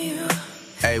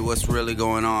Hey, what's really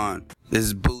going on? This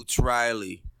is Boots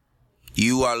Riley.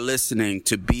 You are listening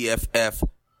to BFF.FM.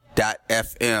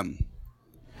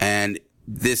 And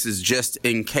this is just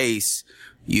in case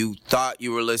you thought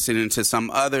you were listening to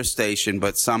some other station,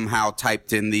 but somehow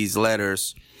typed in these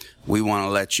letters. We want to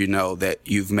let you know that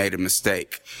you've made a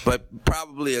mistake, but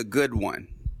probably a good one.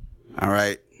 All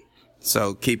right?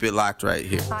 So keep it locked right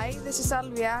here. Hi, this is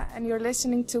Alvia, and you're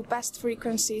listening to Best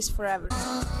Frequencies Forever.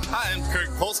 Hi, I'm Kurt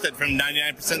Polstead from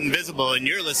 99% Invisible, and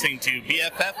you're listening to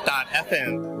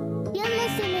BFF.FM. You're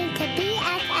listening to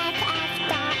BFF.FM.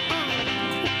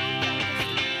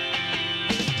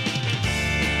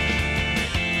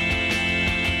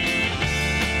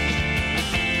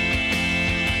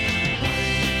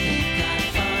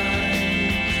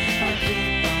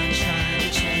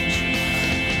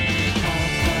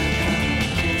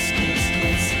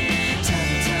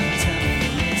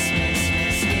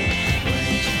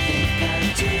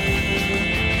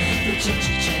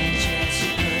 Changes you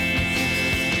put me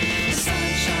through. The sun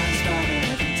shines brighter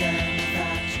every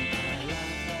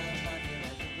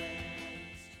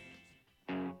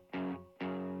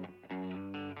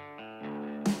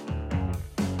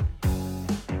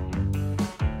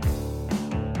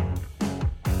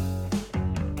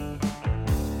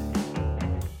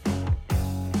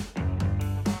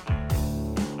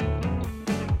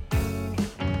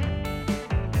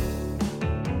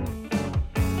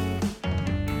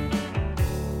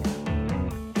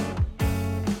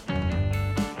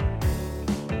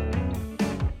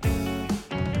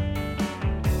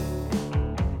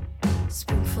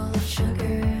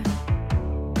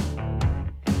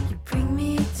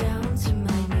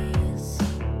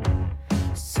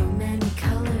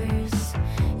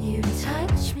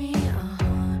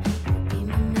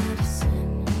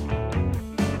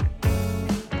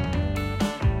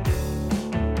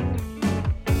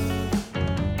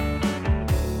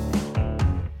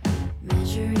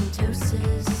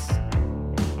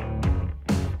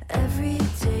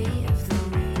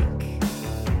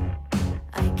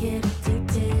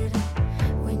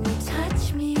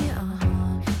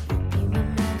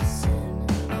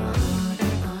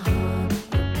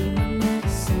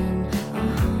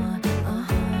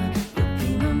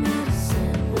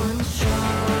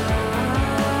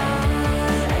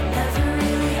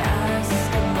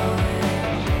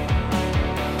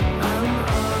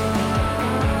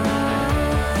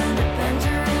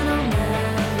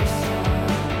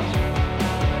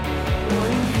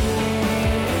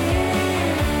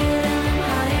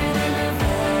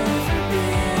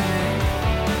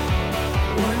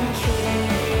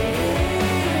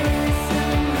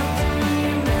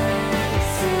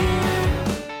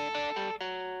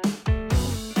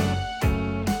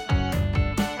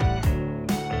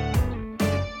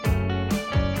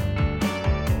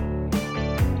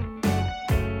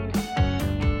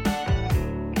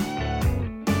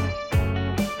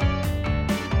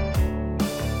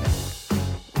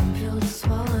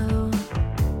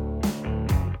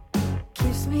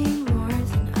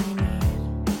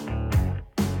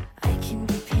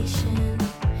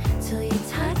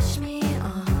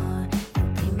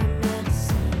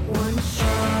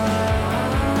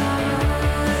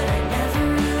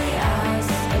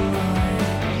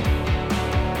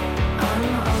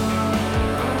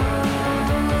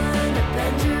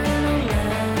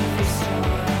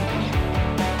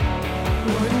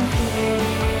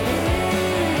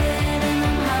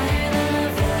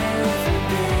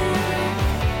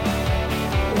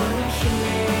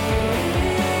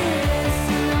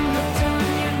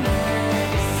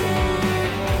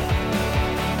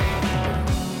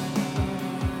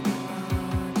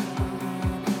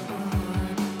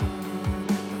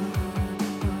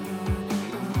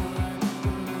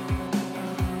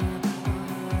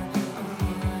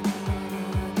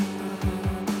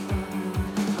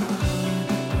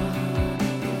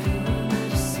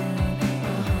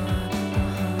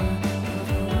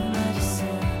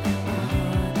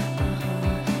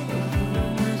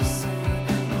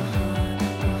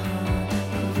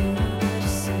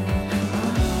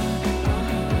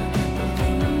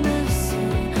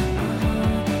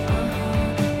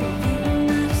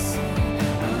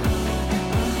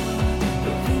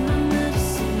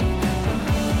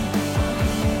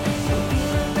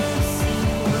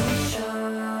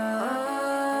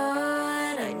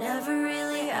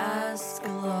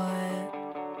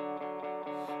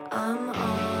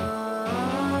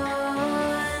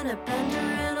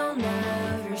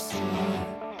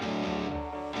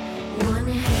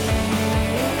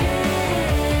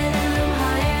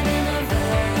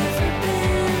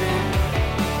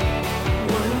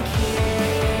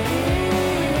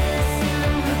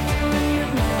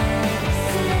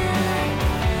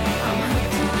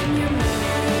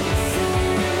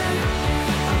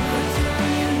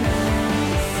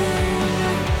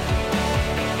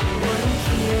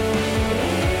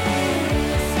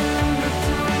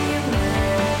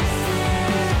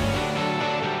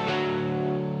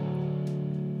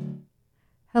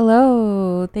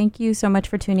thank you so much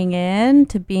for tuning in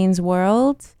to Bean's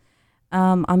World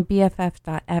on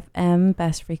BFF.FM,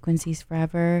 Best Frequencies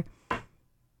Forever.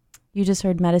 You just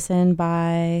heard Medicine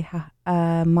by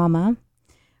Mama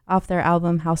off their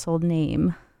album Household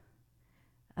Name.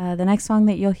 The next song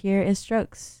that you'll hear is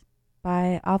Strokes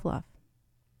by Ovlov.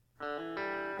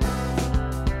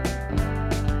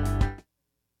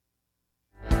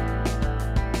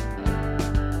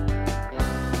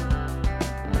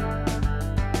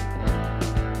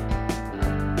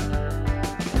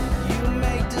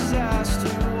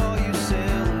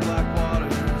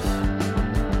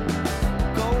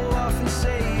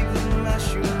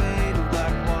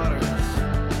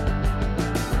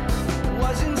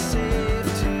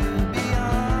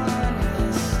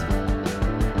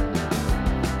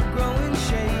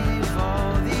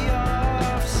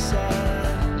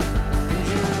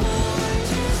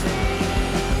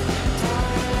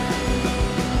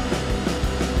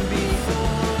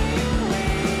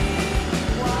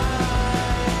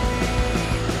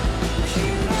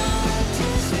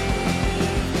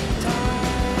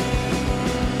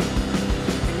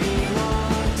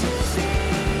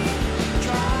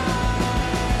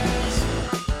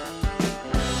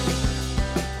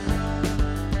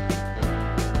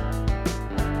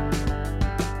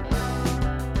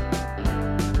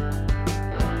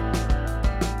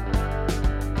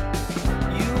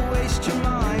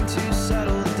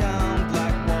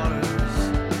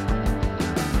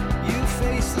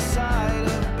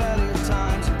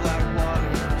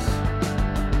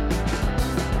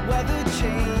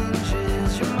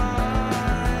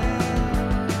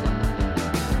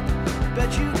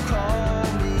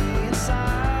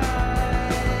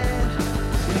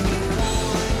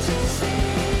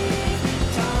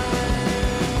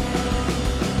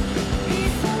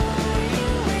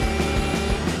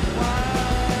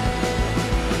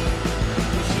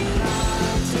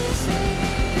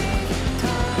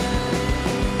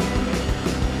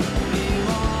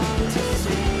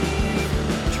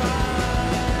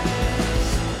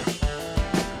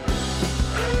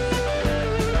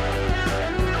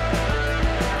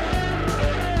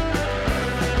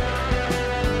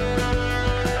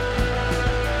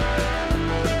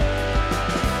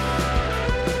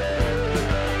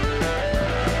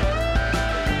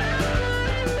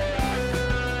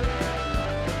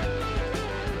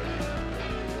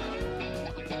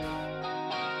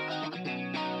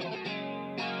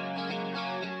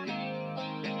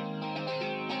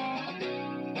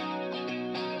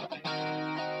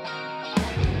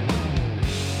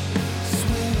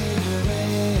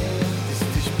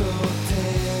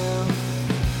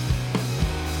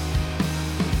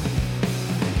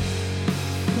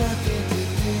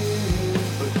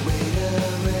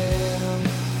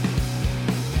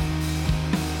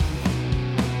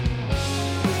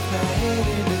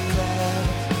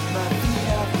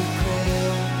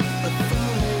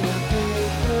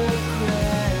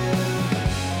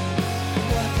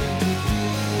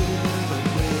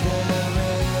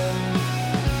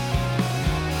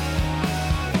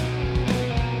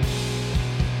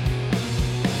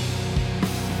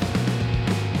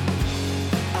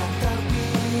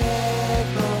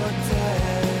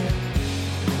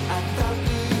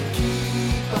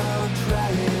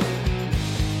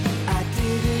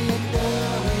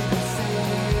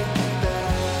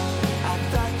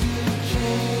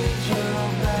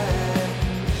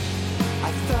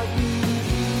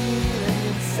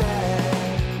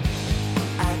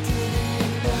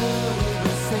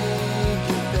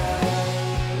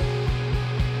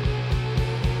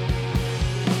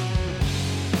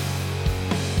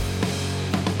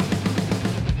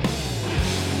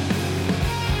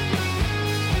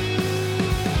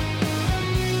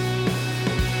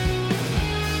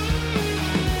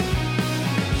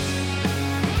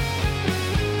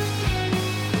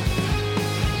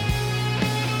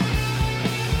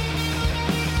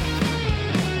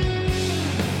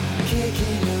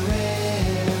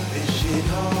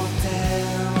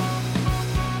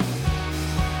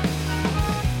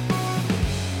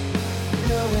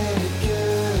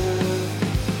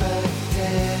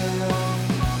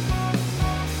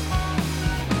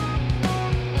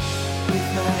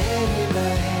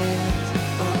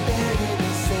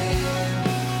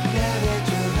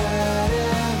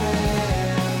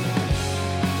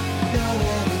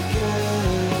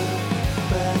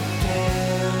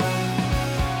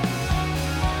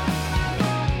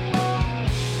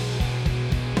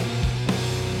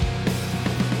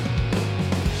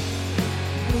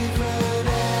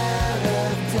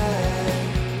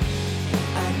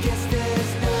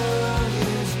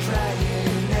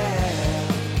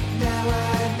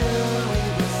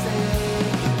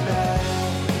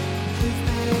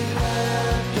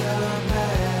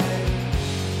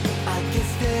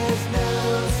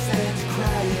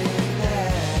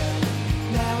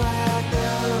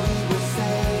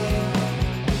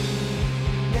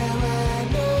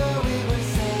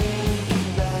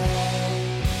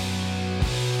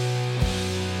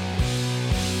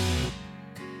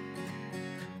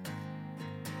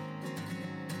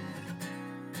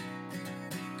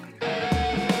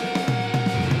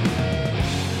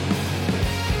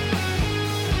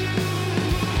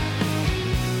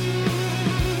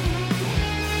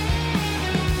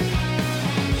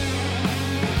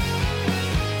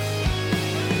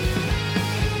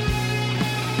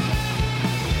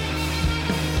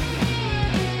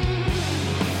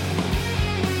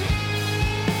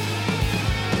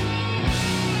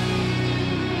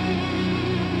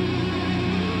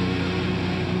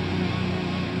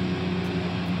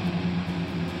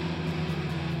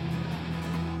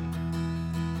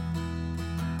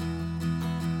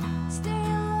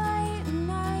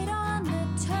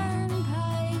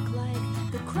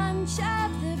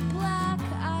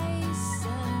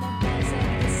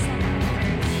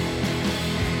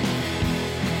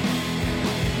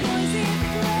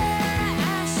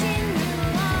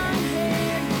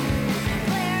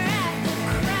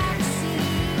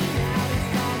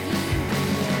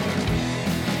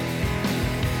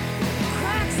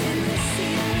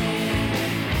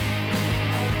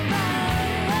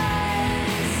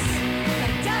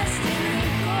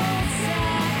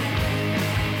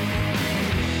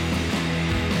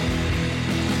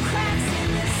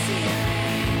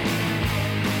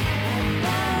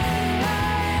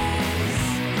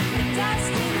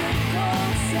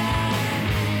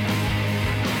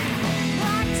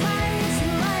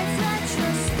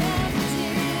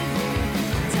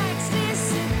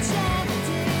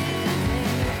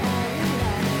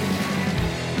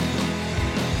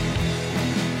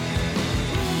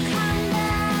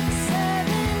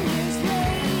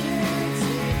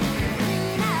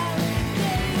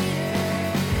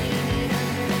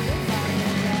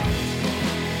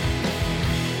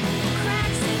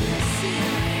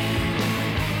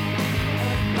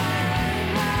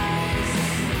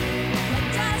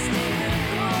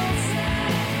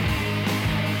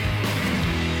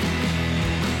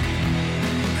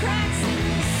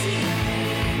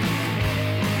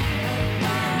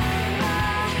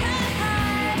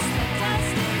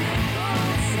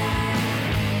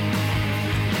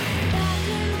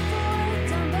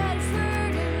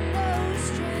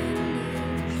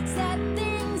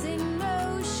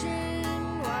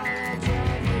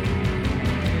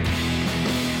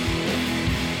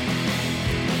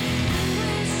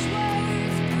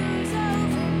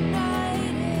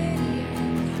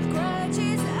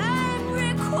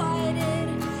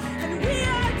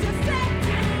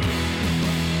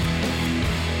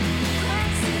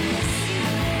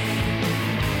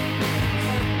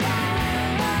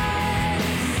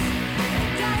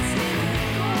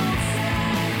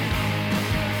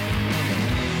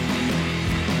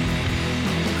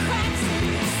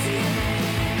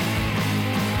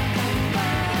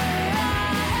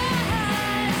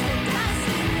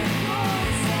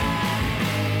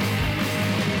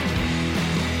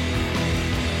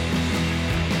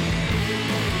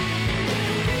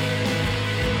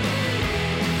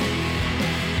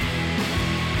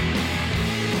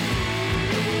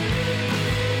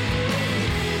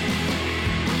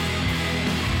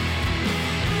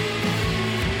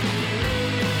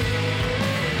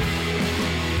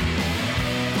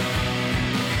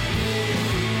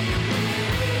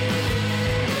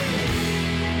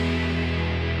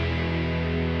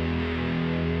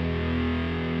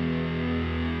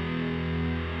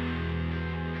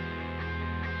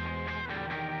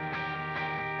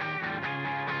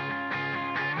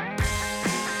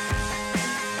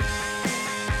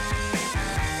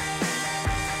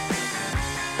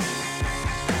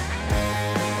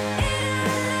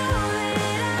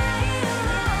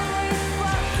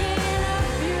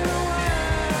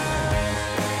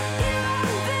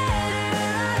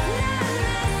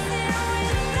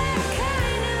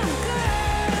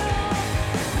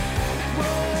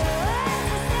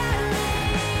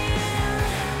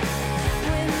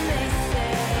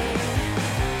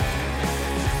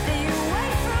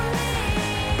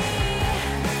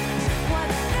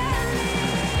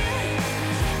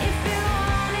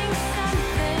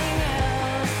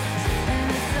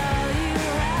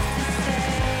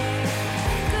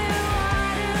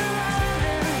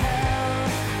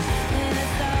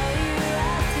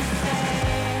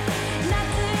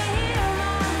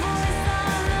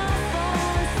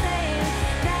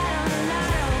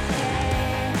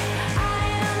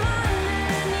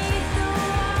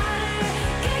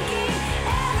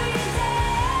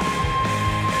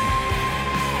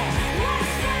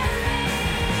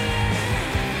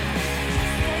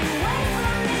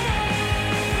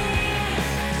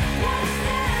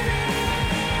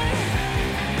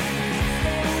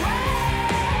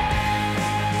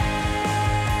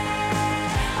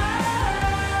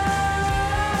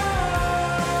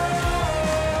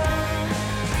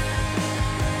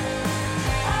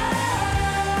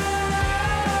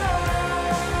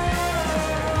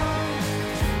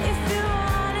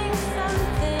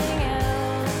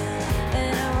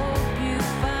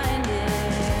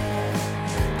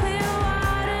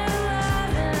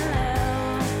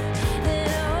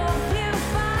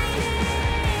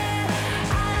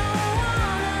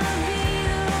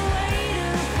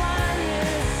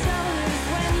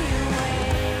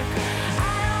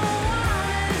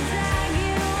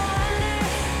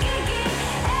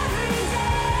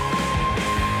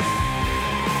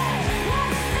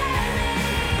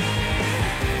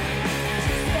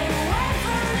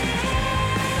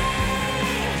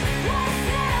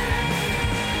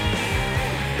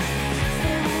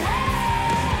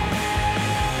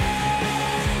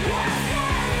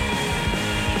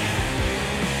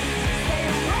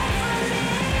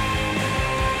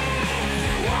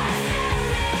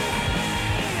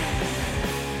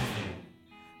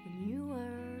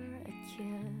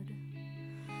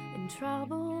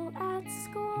 trouble at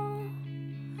school,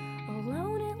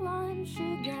 alone at lunch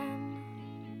again.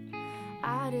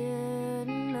 I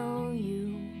didn't know you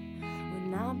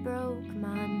when I broke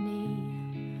my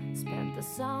knee. Spent the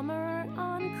summer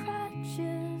on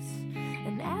crutches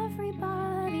and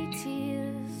everybody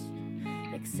teased,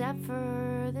 except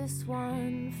for this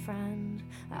one friend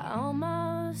I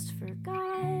almost forgot.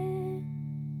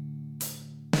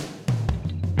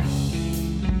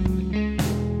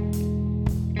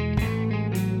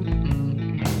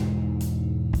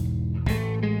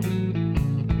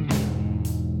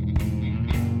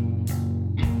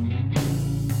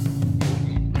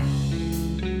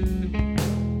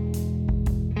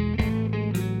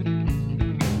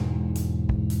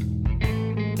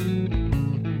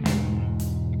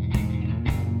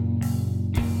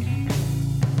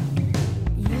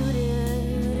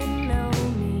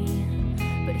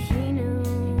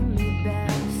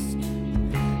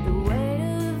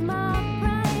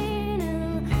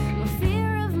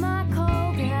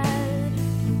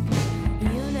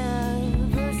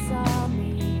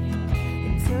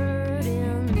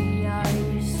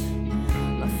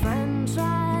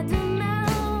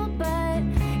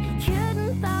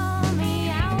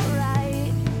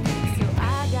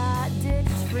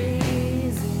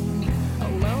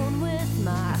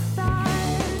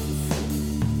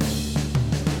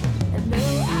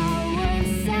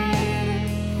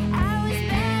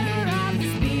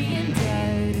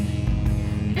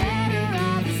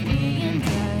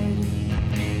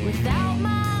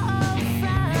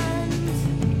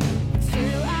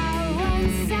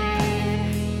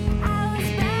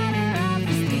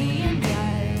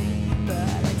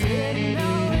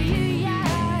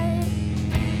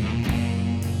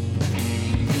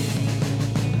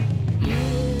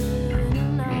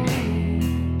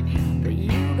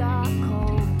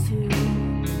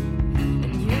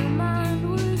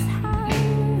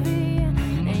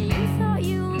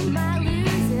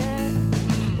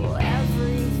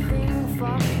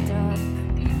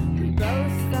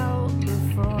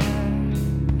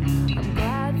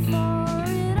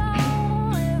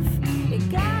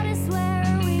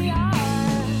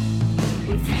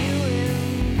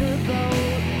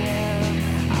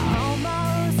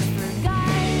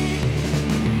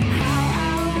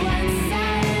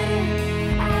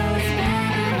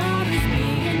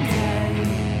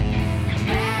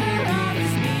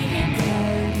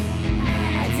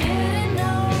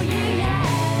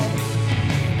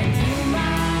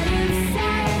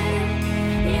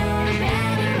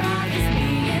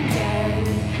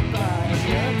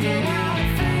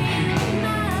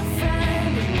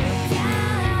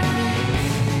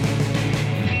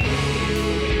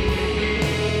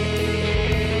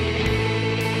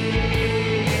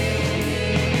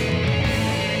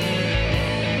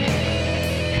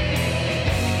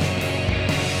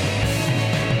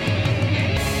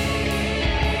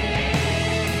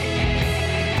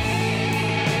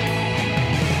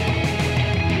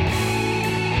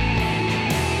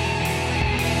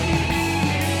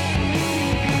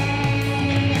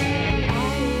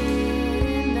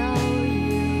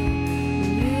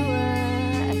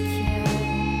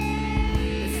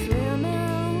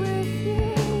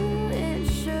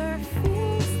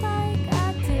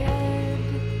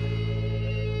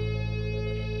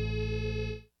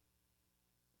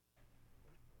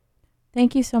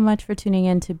 Thank you so much for tuning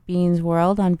in to Bean's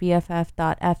World on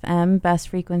BFF.FM, Best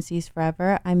Frequencies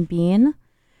Forever. I'm Bean.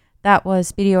 That was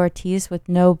Speedy Ortiz with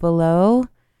No Below.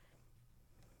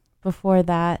 Before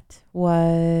that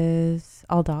was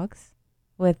All Dogs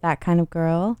with That Kind of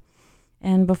Girl.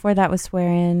 And before that was Swear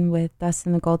In with Dust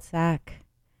in the Gold Sack.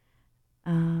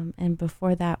 And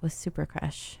before that was Super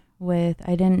Crush with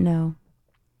I Didn't Know.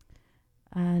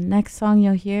 Next song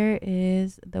you'll hear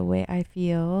is The Way I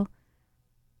Feel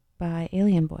by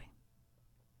Alien Boy.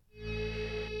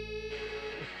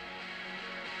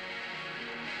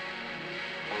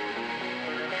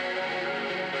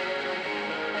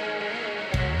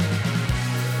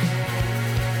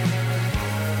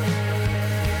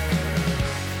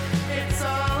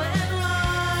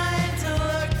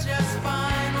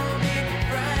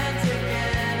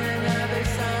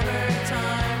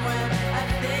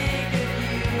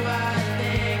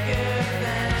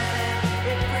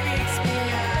 It freaks me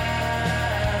out.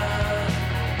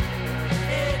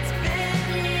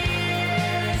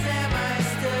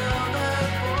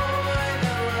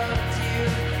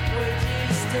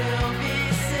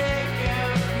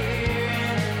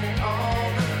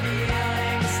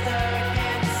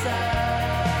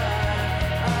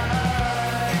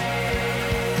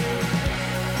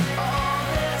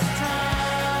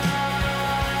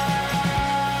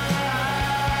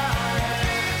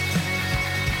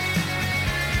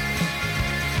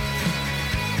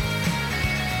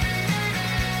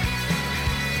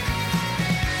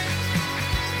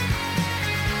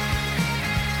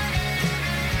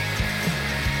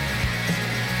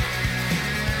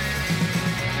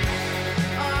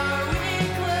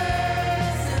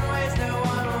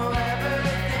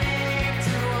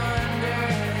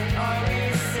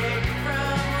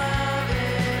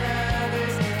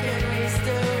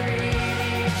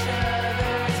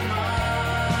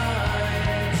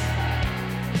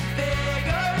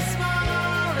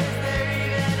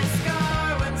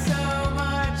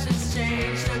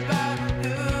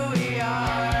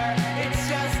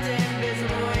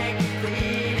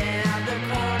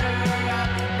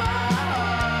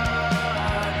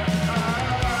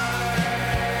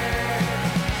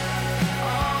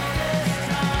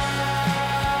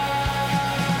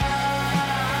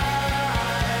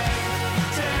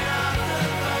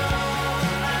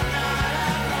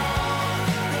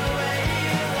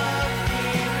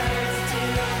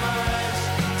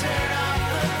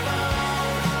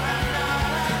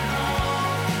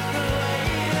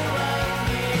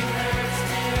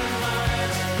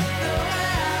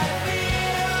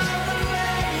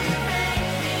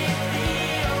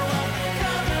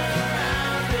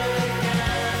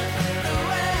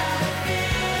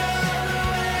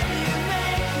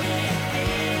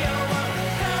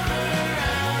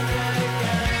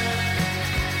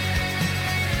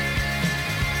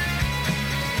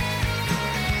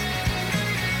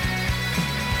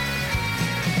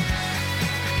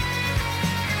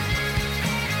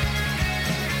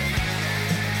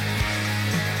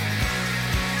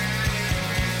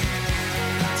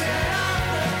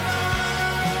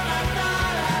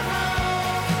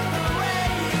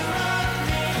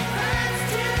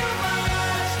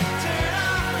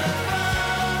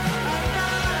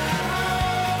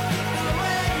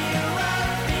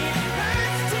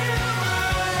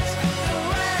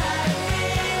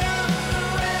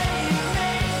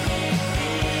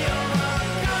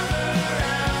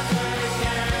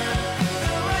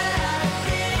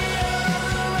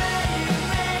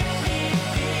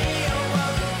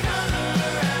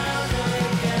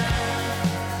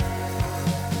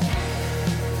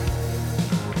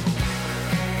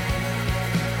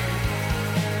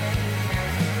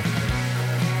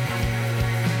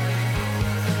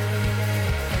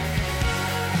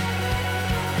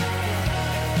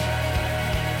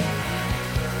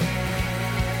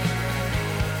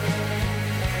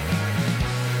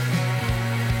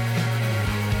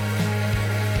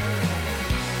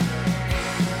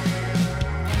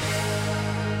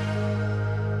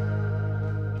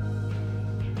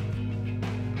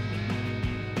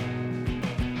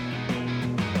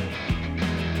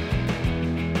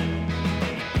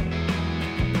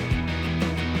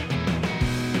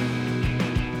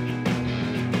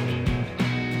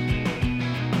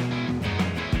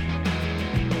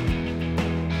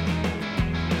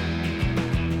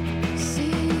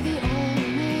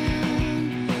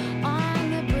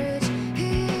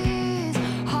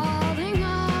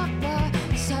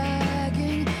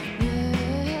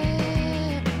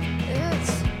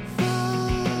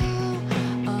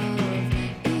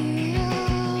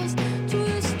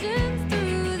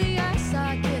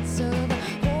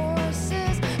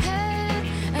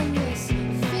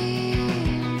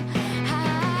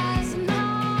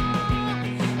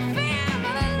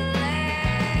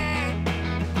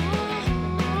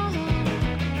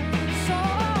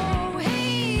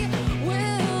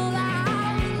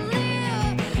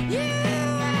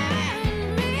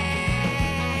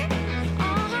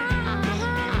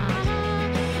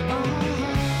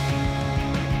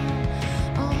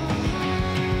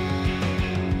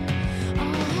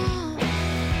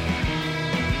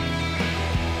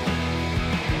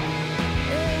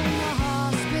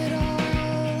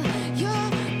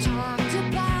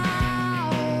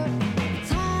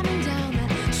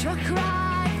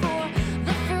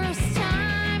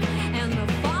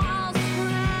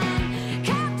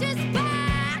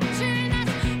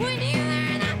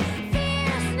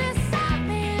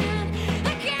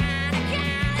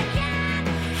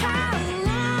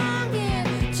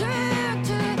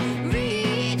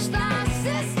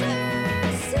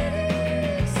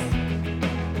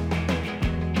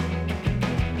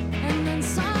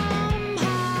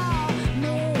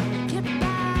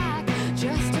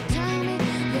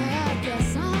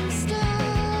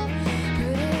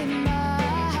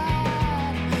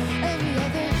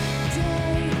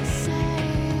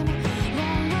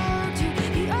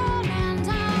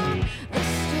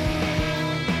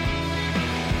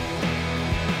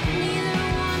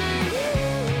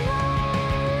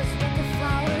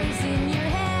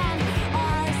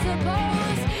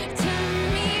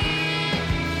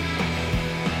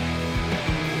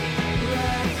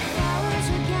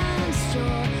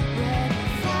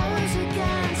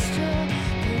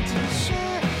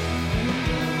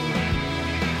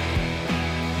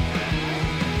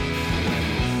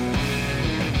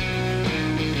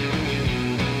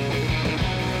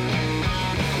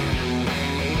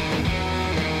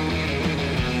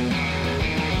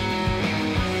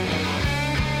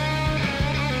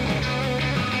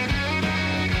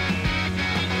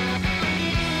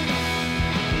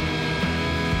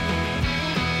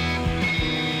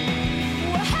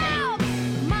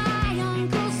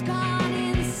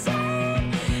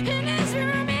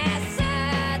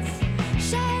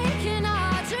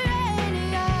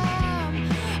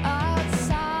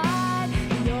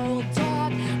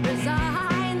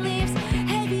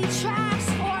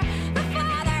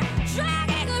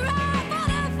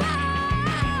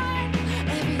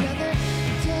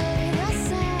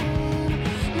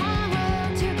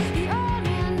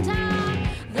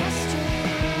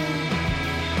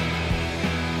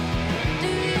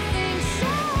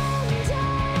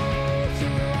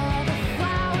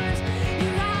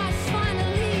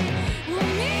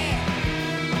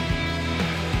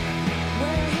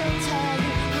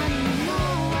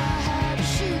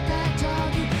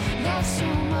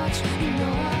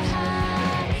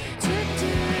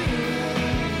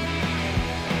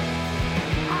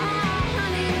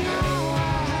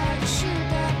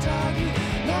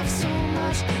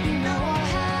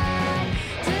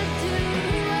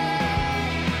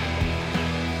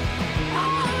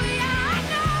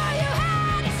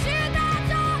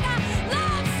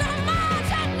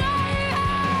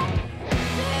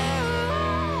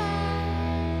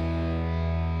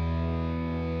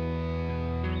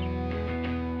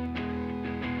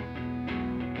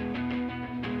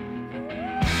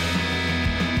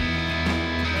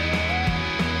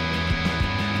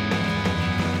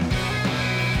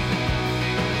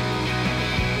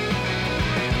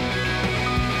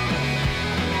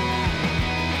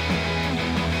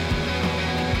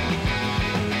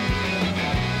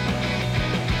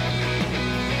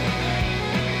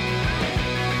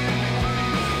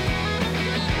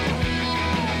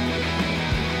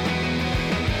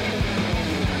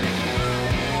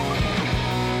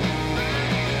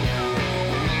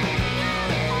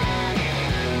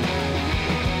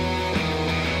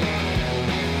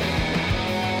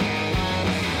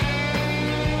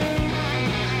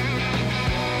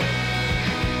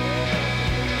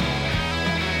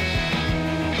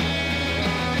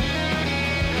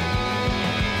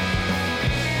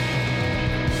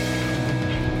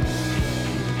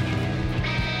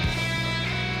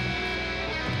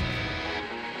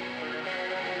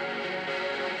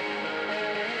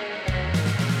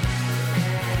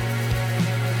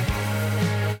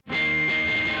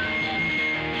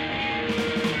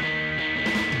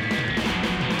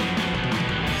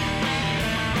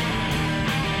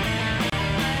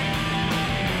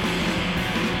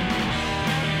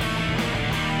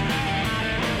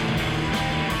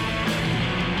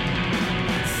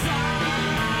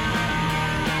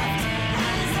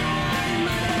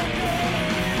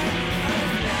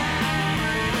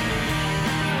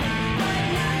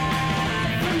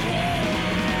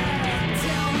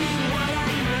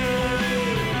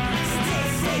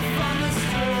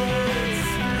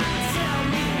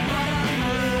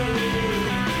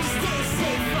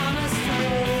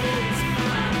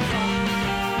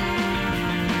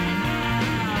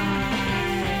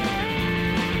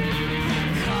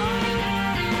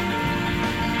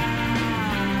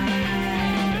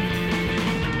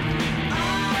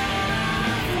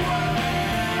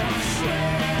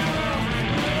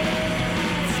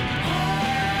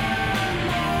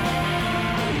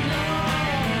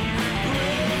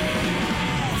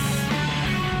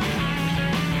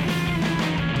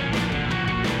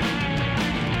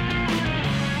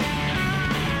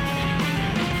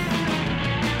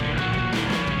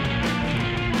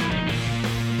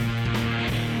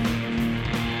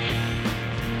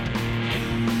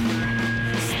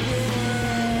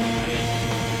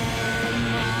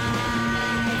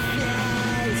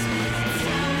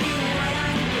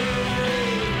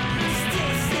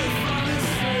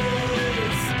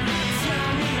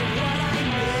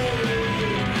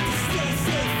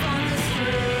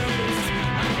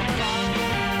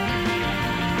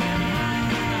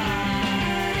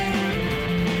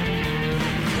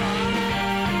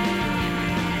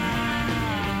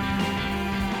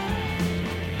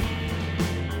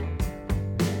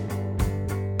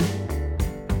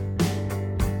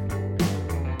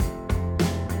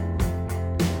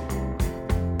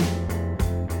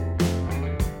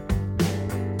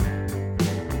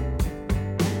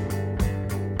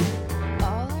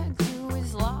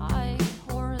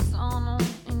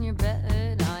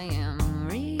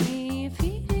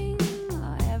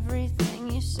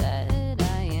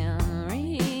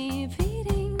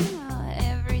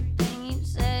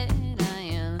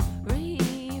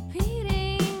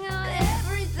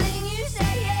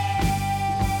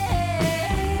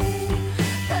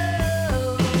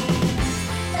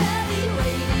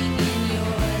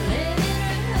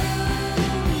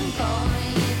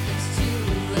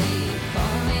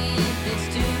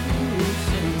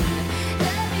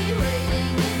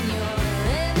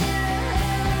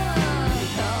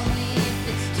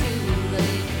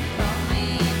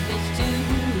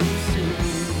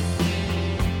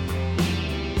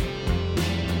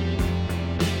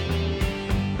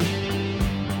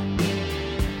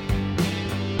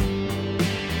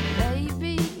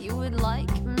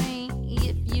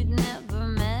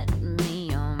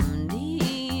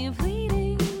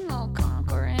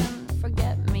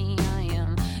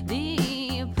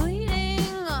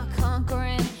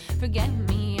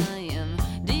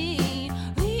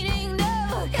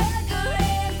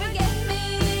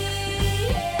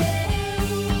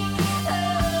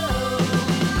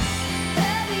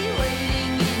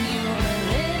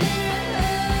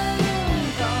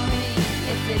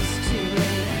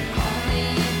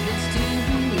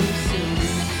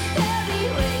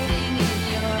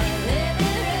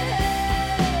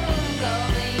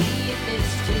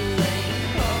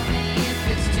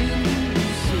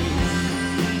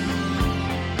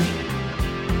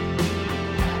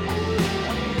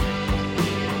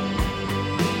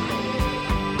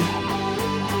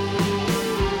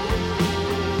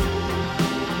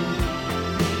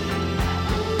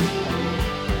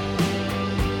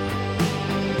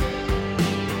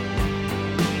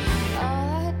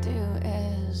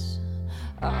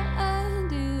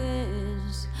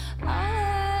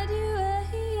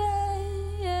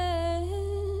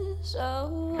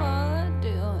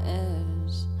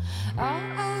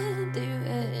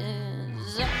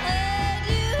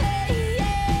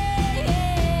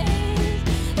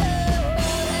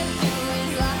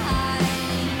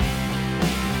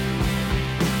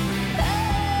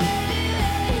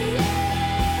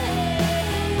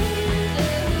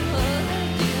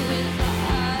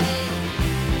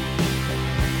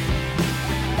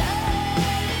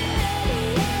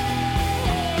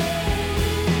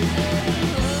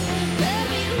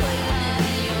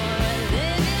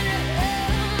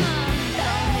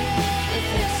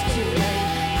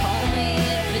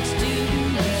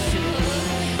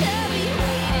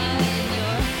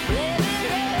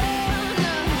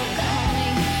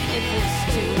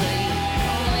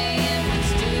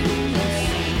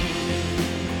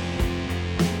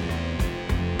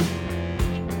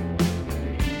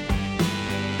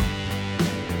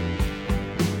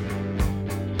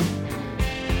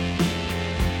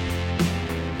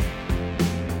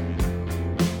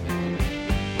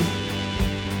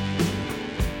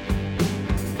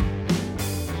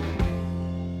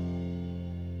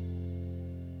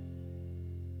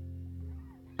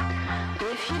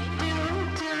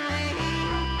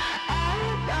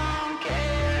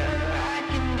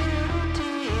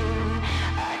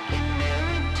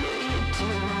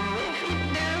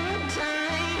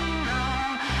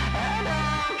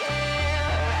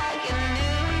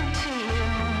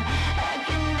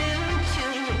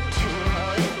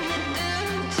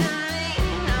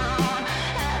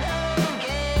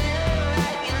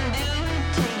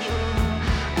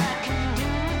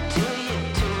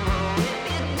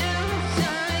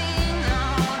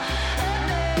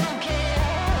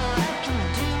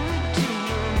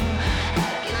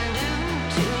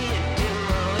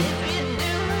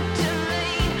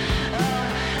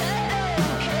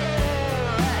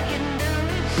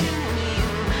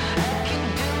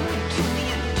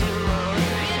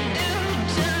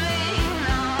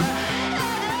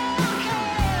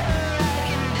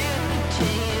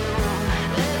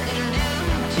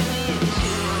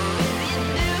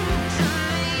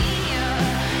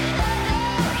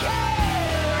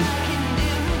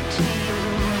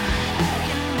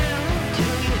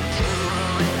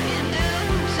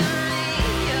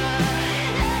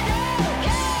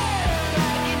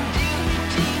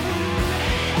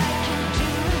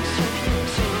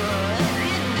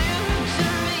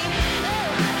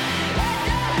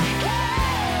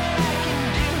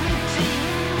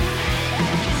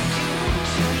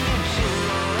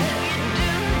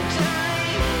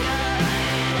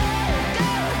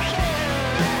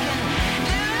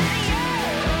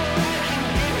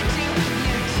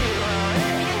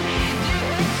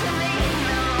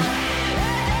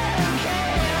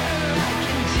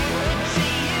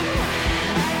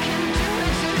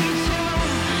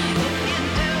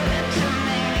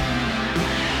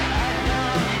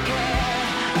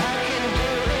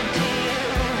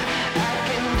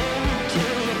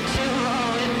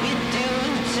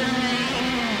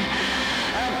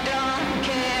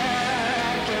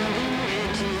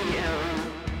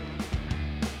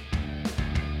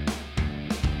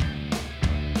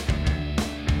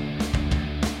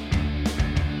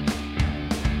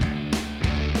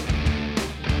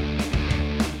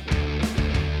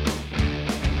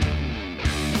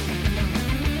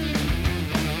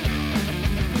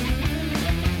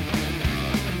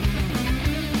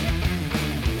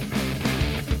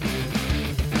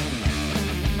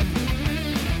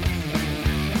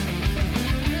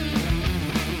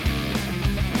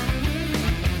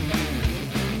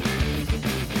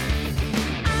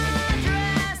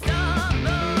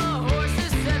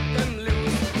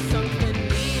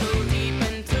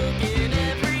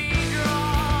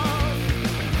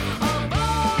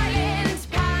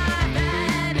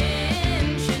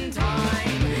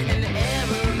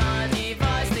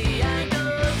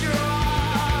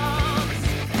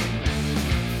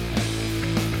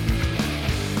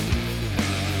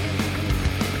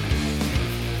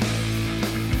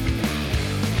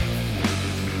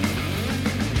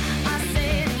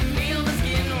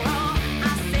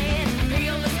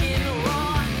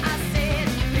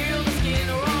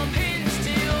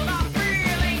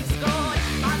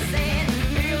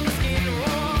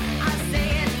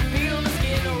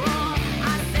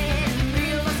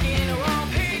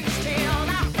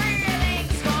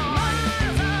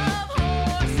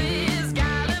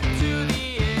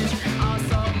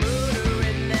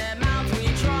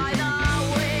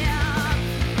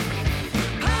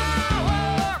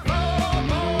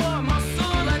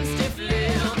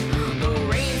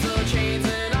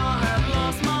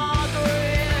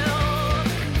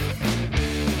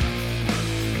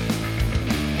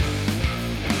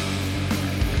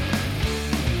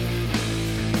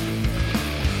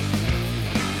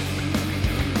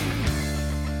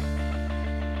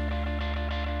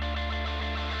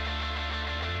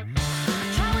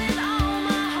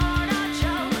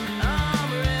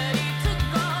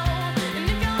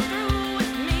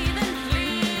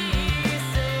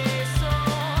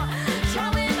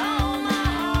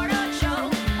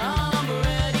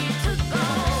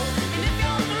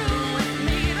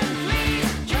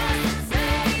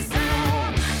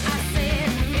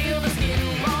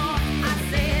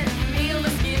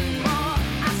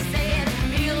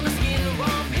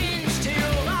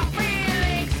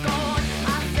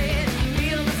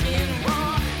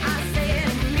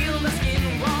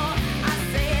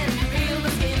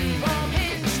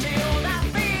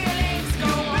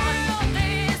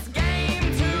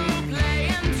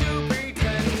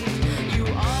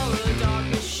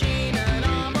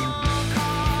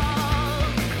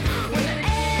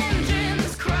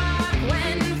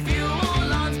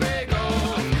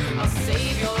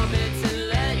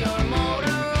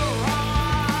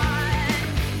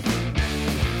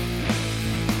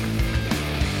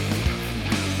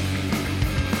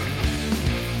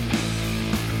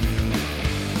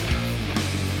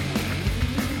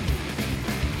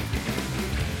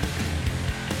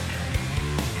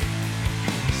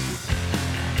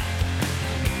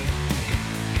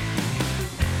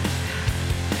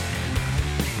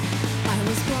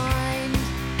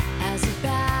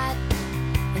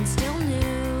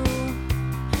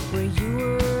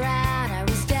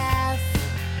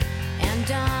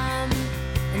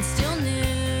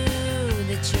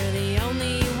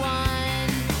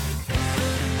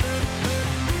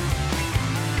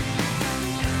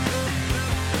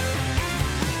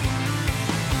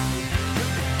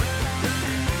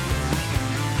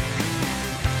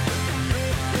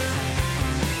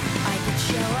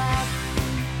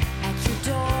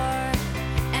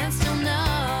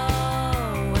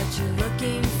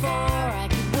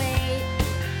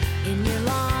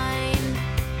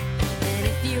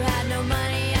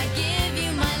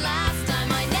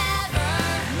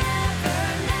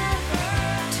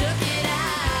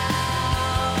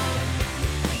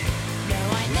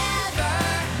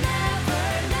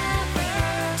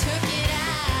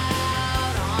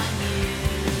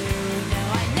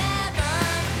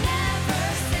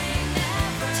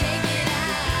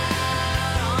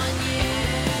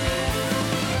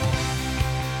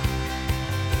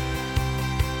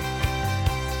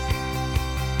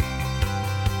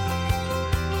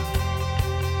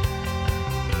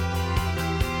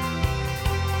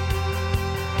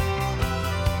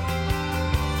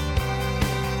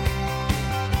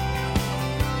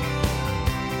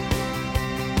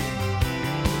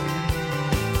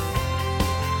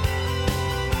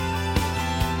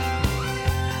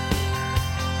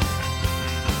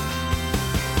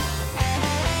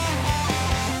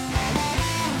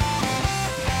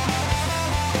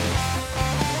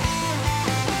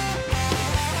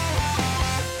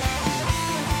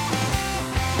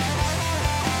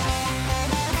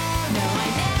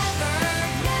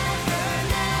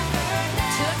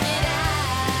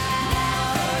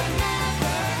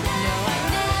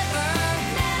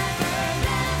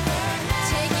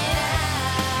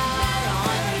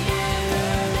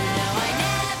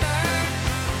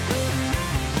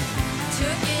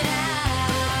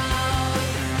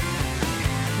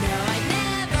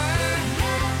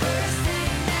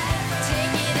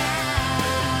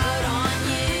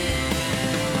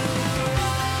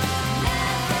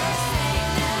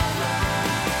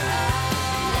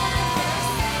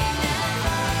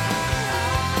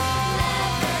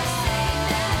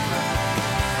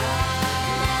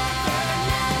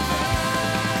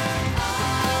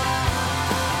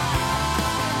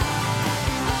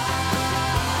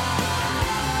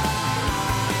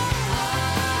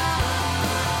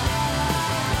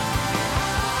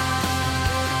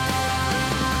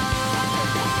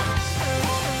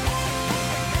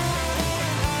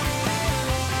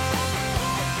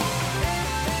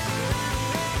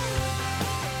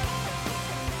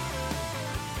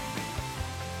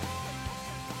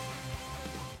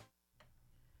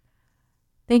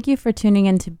 Thank you for tuning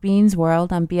in to Bean's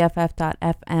World on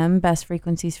BFF.FM, Best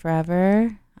Frequencies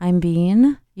Forever. I'm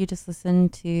Bean. You just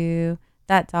listened to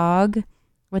That Dog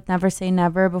with Never Say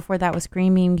Never. Before that was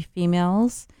Screaming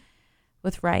Females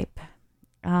with Ripe.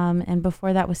 And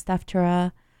before that was Steph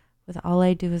Tura with All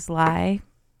I Do Is Lie.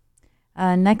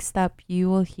 Next up, you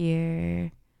will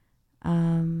hear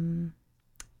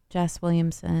Jess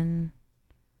Williamson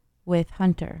with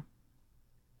Hunter.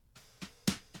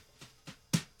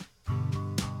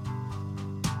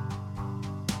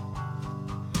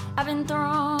 I've been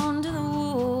thrown to the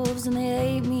wolves and they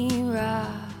ate me raw.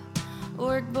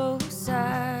 Worked both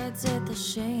sides at the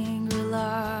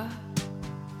Shangri-La.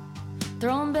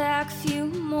 Thrown back a few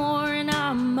more and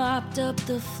I mopped up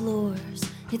the floors.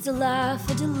 It's a life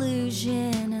of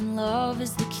delusion and love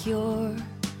is the cure.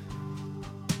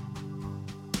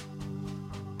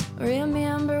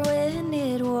 Remember when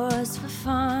it was for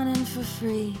fun and for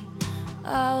free.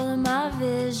 All of my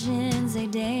visions, they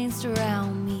danced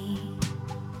around me.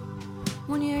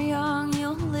 When you're young,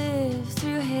 you'll live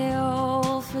through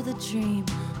hell for the dream,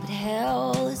 but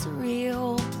hell is a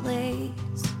real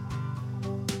place.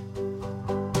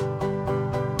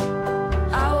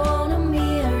 I want a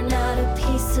mirror, not a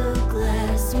piece of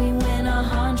glass. We went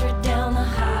 100 down the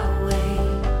highway.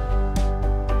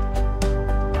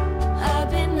 I've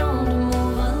been known to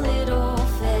move a little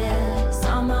fast.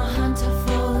 I'm a hunter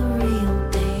for the real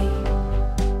thing.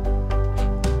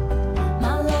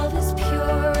 My love is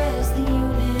pure as the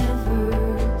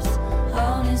universe,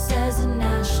 honest as an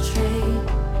ashtray.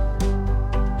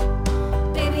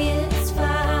 Baby, it's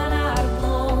fine, I've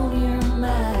blown your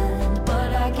mind,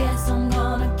 but I guess I'm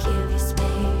gonna give you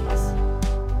space.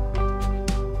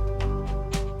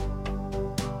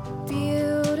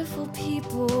 Beautiful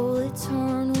people,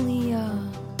 eternally young.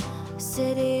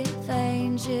 City of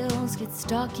angels get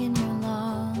stuck in your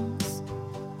lungs.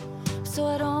 So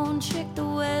I don't check the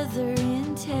weather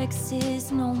in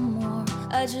Texas no more.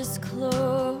 I just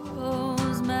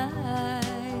close my eyes.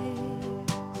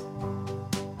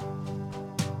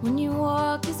 When you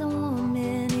walk as a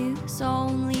woman who's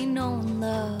only known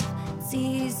love, it's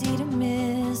easy to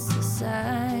miss the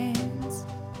signs.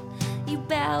 You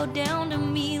bow down to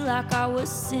me like I was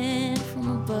sent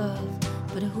from above.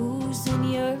 But who's in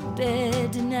your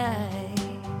bed tonight?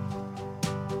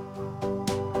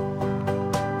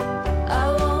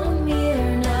 I want a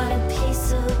mirror, not a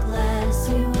piece of glass.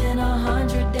 We went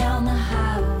 100 down the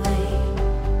highway.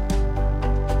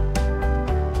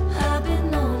 I've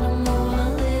been known to move a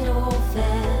little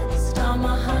fast. I'm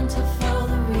a hunter for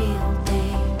the real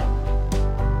thing.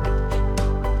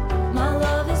 My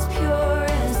love is pure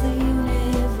as the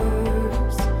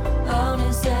universe,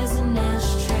 honest as an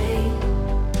ashtray.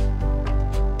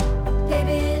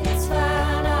 Baby, it's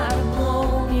fine, I've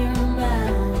blown your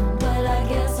mind, but I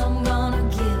guess I'm gonna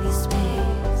give you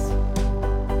space.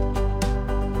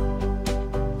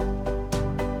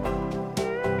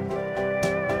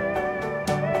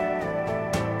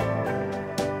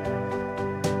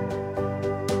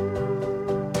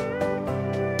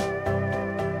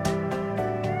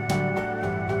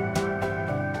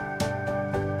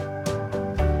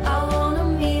 I want a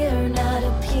mirror, not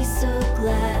a piece of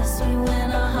glass. We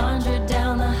went 100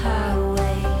 down the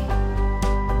highway.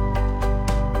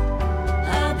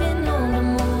 I've been known to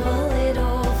move a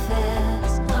little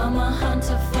fast. I'm a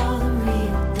hunter for the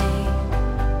real thing.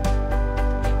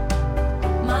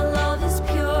 My love is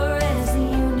pure as the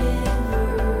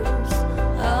universe,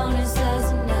 honest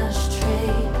as an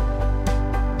ashtray.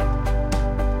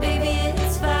 Baby,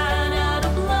 it's fine, I'd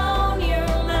have blown your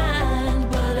mind,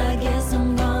 but I guess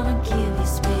I'm gonna give you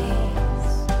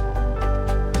space.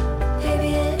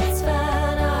 Baby, it's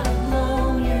fine, I'd have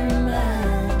blown your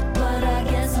mind, but I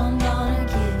guess I'm gonna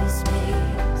give you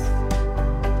space.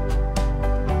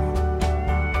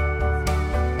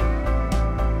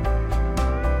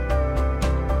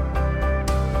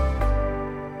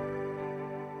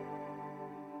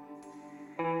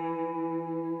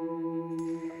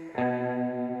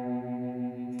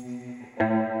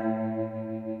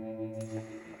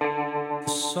 The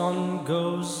sun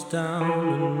goes down,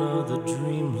 another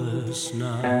dreamless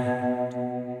night.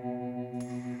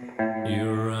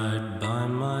 You're right by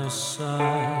my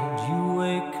side. You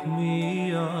wake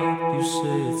me up. You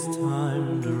say it's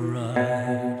time to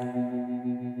ride.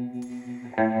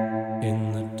 In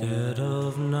the dead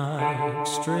of night,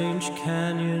 strange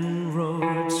canyon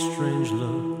roads, strange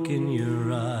look in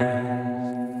your eyes.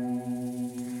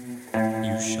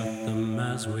 You shut them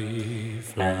as we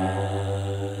fly.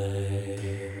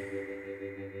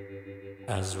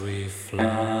 As we fly,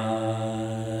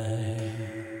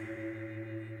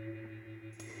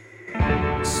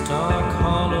 Stark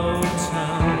Hollow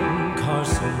Town.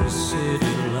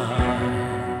 city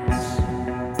lights.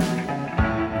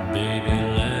 Baby,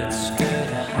 let's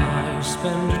get high,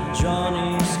 spend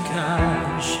Johnny's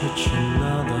cash, hitch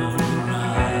another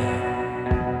ride.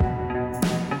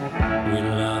 We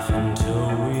laugh until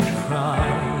we cry.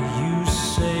 You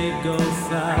say go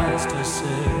fast, I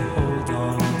say hold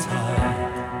on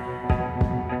tight.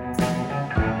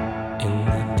 In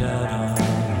the dead of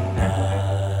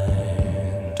night,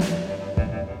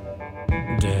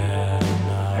 dead of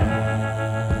night.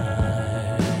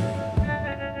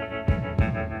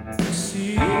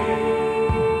 See the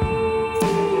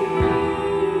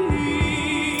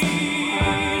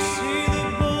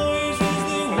boys as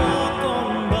they walk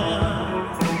on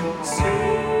by.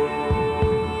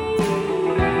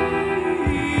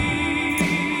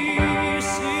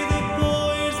 See the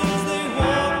boys as they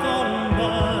walk on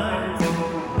by.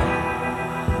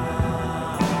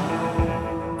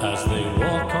 As they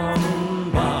walk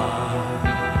on by.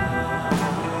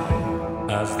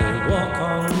 As they walk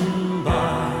on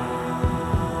by.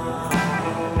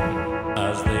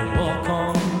 As they walk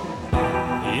on,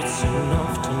 it's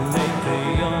enough to make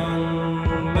a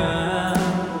young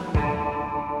man.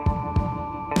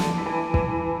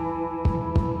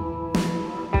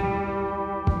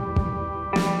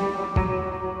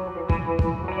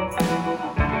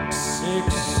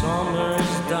 Six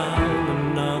summers down,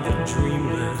 another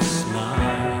dreamless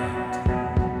night.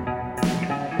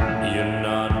 You're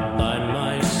not by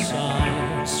my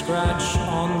side, scratch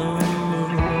on the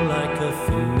moon like a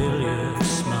familiar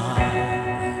smile.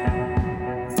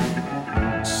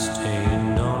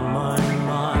 Stained on my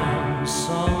mind,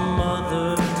 some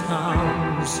other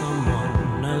town,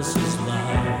 someone else's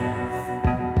life.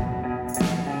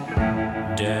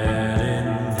 Dead in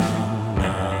the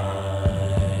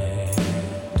night.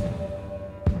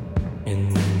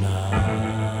 In the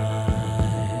night.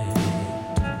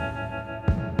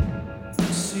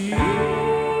 See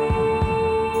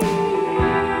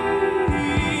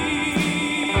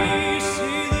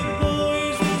the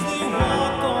boys as they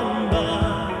walk on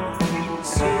by.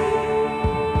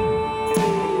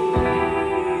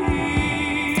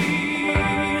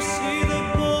 See the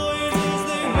boys as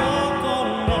they walk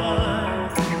on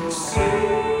by.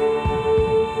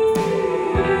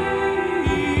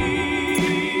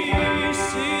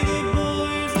 See the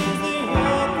boys as they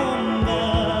walk on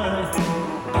by.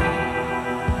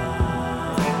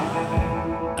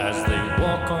 As they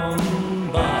walk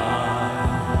on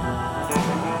by.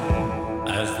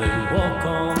 As they walk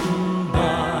on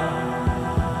by.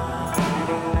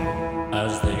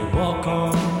 As they walk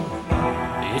on,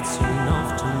 it's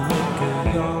enough to make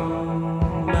a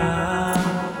young man.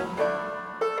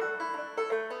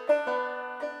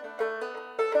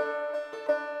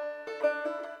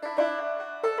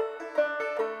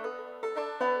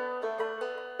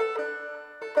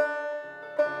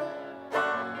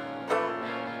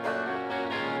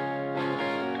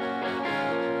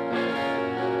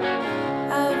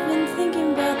 I've been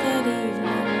thinking about that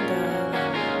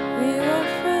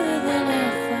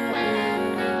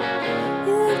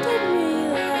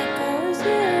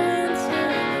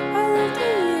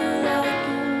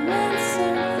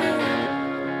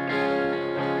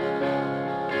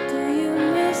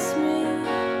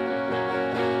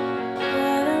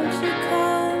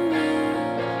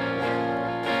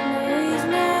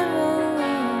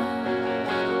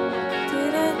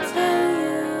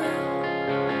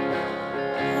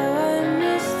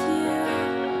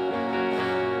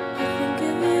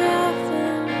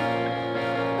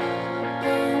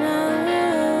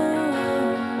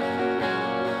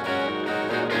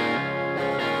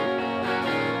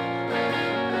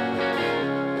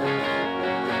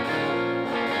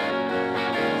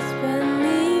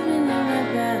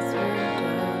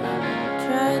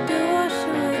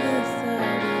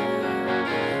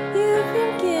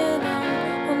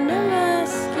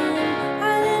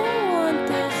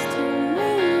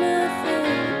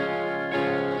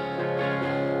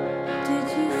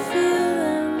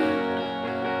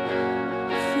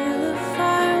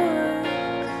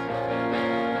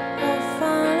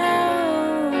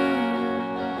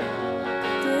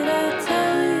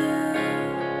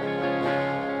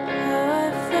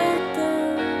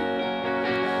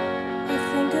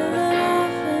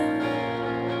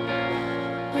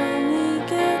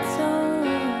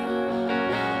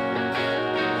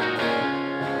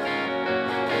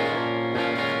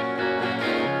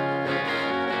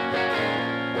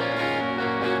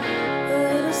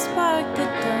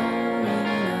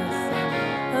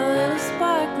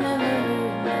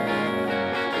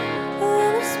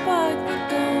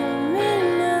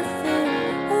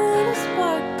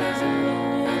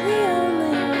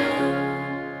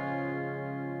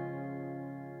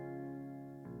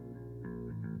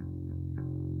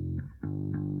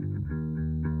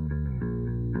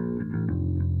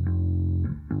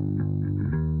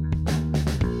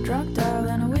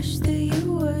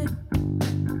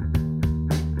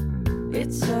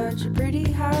such a pretty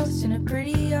house in a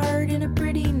pretty yard in a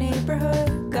pretty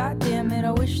neighborhood. God damn it,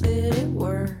 I wish that it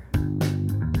were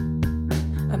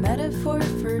a metaphor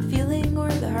for a feeling or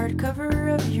the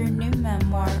hardcover of your new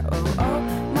memoir. Oh, oh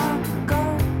my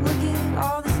God, look at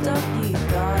all the stuff you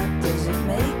got. Does it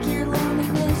make your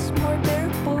loneliness more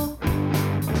bearable?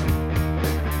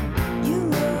 You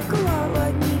look a lot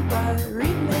like me, but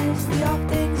remiss the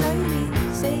oft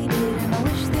anxiety sated, and I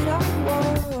wish that I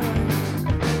was.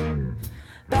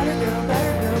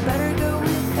 Better go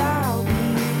without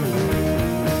me.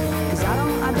 'Cause I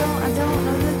don't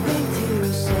know the thing to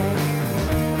say.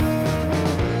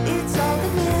 It's all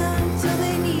the men till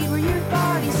they need where your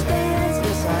body stands.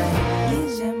 Guess I ain't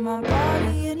using my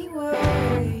body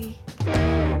anyway.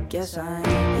 Guess I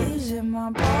ain't using my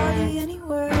body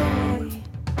anyway.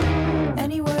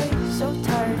 Anyway, so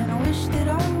tired and I wish that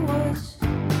I was.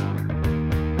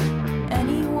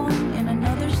 Anyone in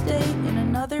another state, in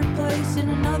another place, in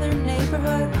another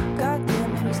neighborhood. God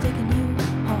damn it, who's taking you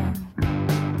home?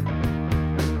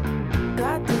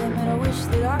 God damn it, I wish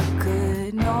that I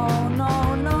could. No,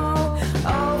 no, no.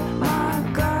 Oh my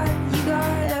God, you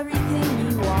got everything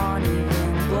you want, even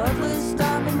bloodless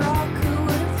diamond rock. Who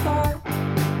would have thought?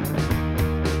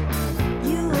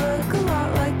 You look a lot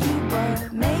like you,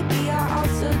 but maybe I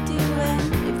also do. And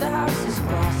if the house is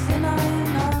glass, then I am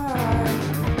not.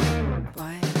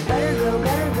 But better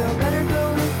go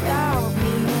without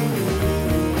me.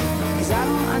 'Cause I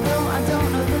don't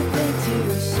know the thing to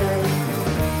say.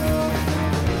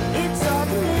 It's all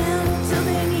the men till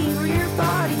they need where your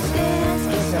body stands.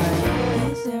 Guess I ain't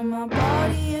using my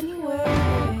body anyway.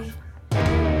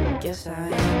 Guess I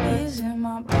ain't using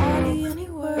my body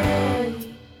anyway.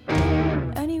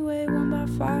 Anyway, one by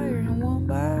fire and one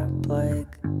by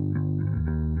plague.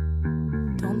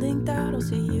 Don't think that I'll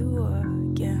see you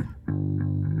again,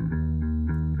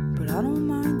 but I don't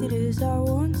mind it as I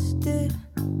once did.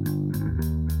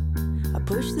 I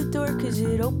push the door 'cause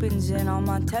it opens and all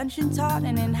my tension's hot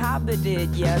and inhabited.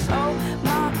 Yes, oh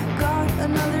my God,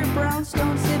 another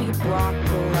brownstone city block.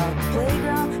 Pull out the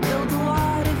playground, build a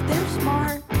lot if they're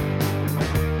smart.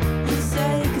 You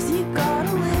say 'cause you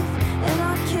gotta live, and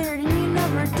I cared and you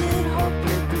never did. Hope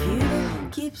your computer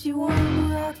keeps you warm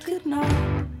where I could not.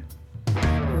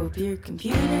 Hope your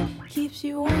computer keeps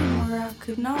you warm where I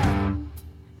could not.